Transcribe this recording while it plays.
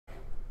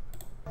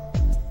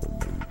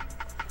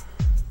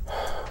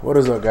What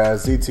is up,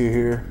 guys? Z2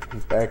 here,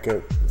 back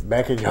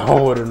at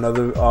y'all with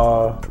another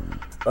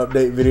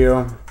update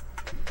video.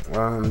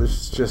 This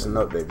is just an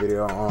update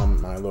video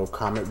on my little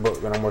comic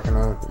book that I'm working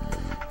on.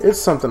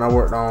 It's something I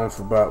worked on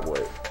for about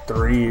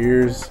 3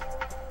 years,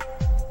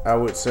 I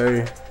would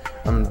say.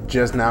 I'm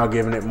just now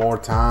giving it more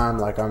time.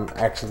 Like, I'm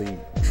actually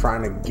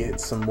trying to get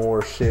some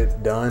more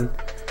shit done.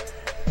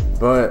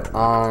 But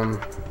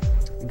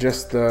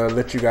just to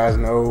let you guys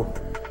know,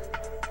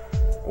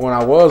 when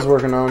I was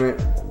working on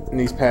it in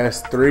these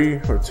past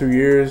 3 or 2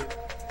 years,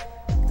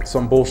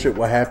 some bullshit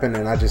would happen,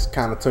 and I just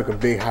kind of took a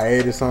big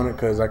hiatus on it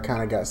because I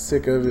kind of got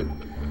sick of it.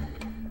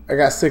 I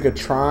got sick of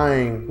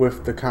trying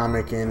with the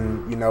comic,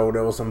 and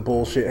there was some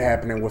bullshit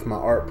happening with my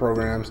art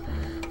programs.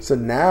 So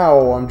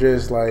now I'm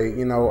just like,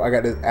 I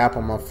got this app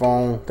on my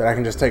phone that I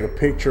can just take a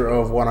picture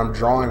of what I'm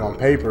drawing on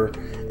paper,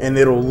 and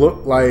it'll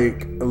look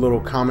like a little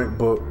comic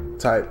book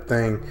type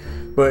thing.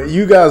 But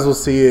you guys will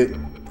see it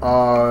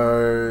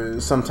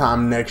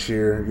sometime next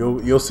year.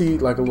 You'll see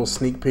like a little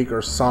sneak peek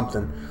or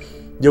something.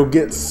 You'll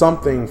get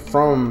something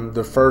from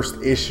the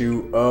first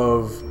issue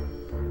of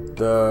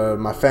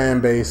my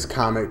fan base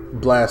comic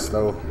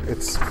Blasto.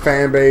 It's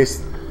fan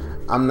based.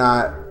 I'm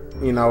not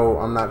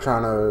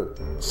trying to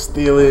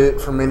steal it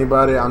from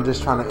anybody. I'm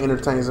just trying to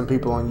entertain some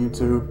people on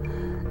YouTube,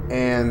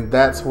 and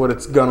that's what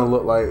it's gonna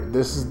look like.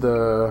 This is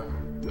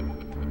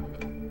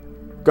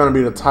gonna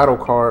be the title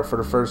card for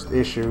the first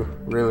issue,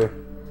 really.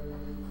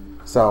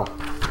 So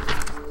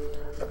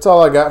that's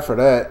all I got for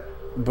that.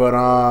 But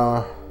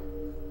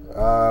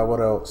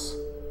what else?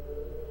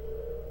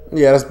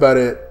 Yeah, that's about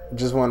it.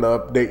 Just wanted to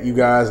update you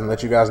guys and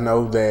let you guys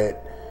know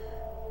that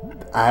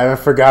I haven't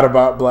forgot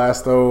about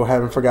Blasto,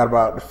 haven't forgot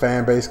about the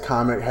fan base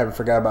comic, haven't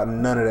forgot about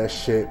none of that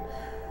shit.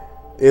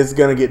 It's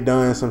gonna get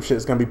done. Some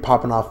shit's gonna be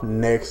popping off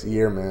next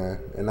year, man,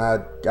 and I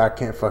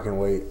can't fucking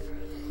wait.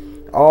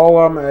 All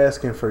I'm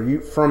asking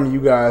from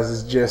you guys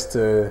is just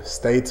to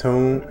stay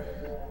tuned.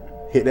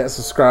 Hit that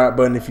subscribe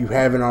button if you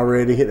haven't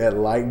already. Hit that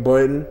like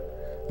button.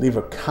 Leave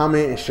a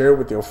comment and share it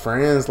with your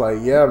friends. Like,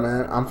 yeah,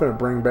 man, I'm finna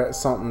bring back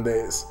something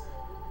that's,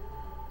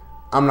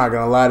 I'm not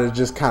gonna lie, that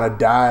just kind of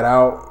died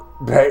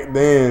out back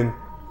then.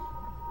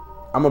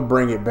 I'm gonna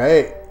bring it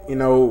back.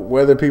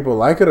 Whether people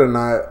like it or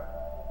not,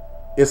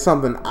 it's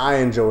something I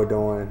enjoy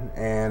doing.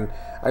 And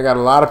I got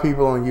a lot of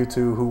people on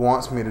YouTube who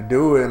wants me to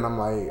do it, and I'm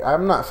like,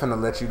 I'm not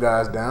finna let you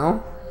guys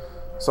down.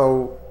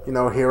 So,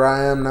 here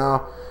I am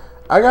now.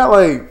 I got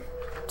like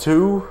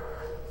 2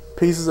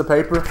 pieces of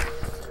paper.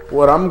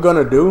 What I'm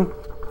gonna do,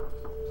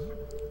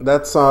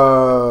 that's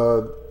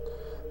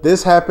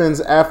this happens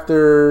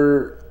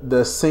after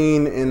the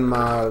scene in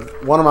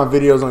one of my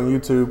videos on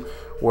YouTube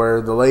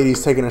where the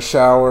lady's taking a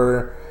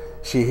shower.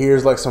 She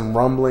hears like some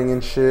rumbling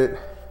and shit.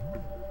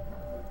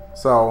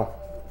 So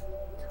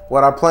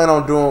what I plan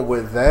on doing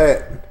with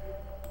that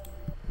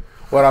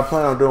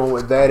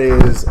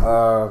is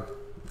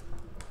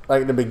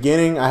like the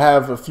beginning, I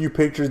have a few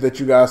pictures that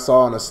you guys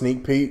saw in a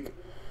sneak peek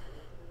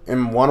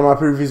in one of my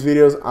previous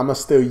videos. I'm gonna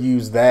still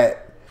use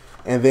that,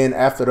 and then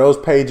after those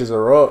pages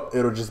are up,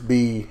 it'll just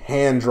be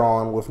hand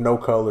drawn with no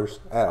colors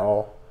at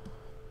all.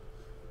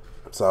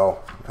 So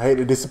I hate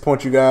to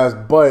disappoint you guys,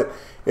 but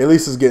at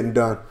least it's getting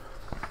done.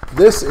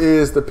 This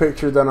is the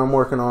picture that I'm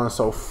working on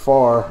so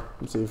far.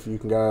 Let's see if you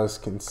guys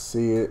can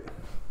see it,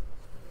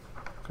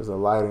 because the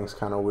lighting's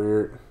kind of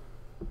weird.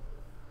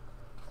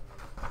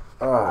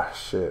 Ah,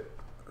 shit.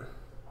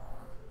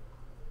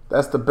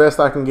 That's the best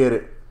I can get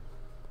it.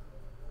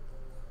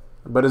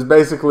 But it's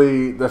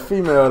basically the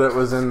female that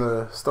was in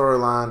the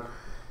storyline.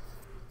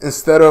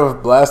 Instead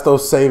of Blasto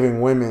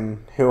saving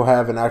women, he'll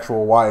have an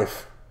actual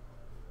wife.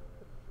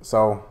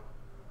 So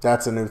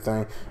that's a new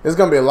thing. There's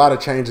gonna be a lot of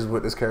changes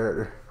with this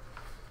character.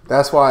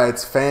 That's why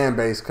it's fan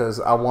based,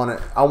 because I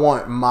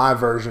want my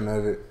version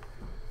of it.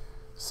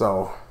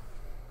 So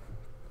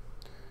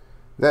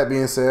that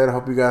being said, I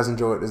hope you guys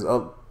enjoyed this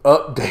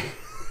update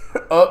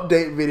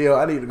update video.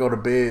 I need to go to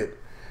bed.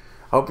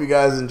 Hope you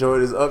guys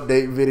enjoyed this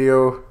update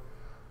video.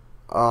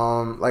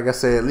 Like I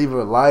said, leave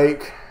a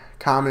like,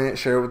 comment,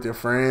 share it with your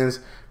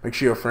friends. Make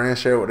sure your friends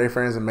share it with their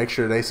friends, and make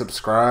sure they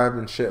subscribe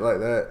and shit like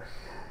that.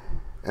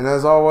 And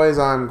as always,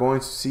 I'm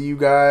going to see you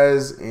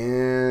guys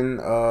in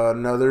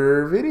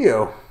another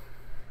video.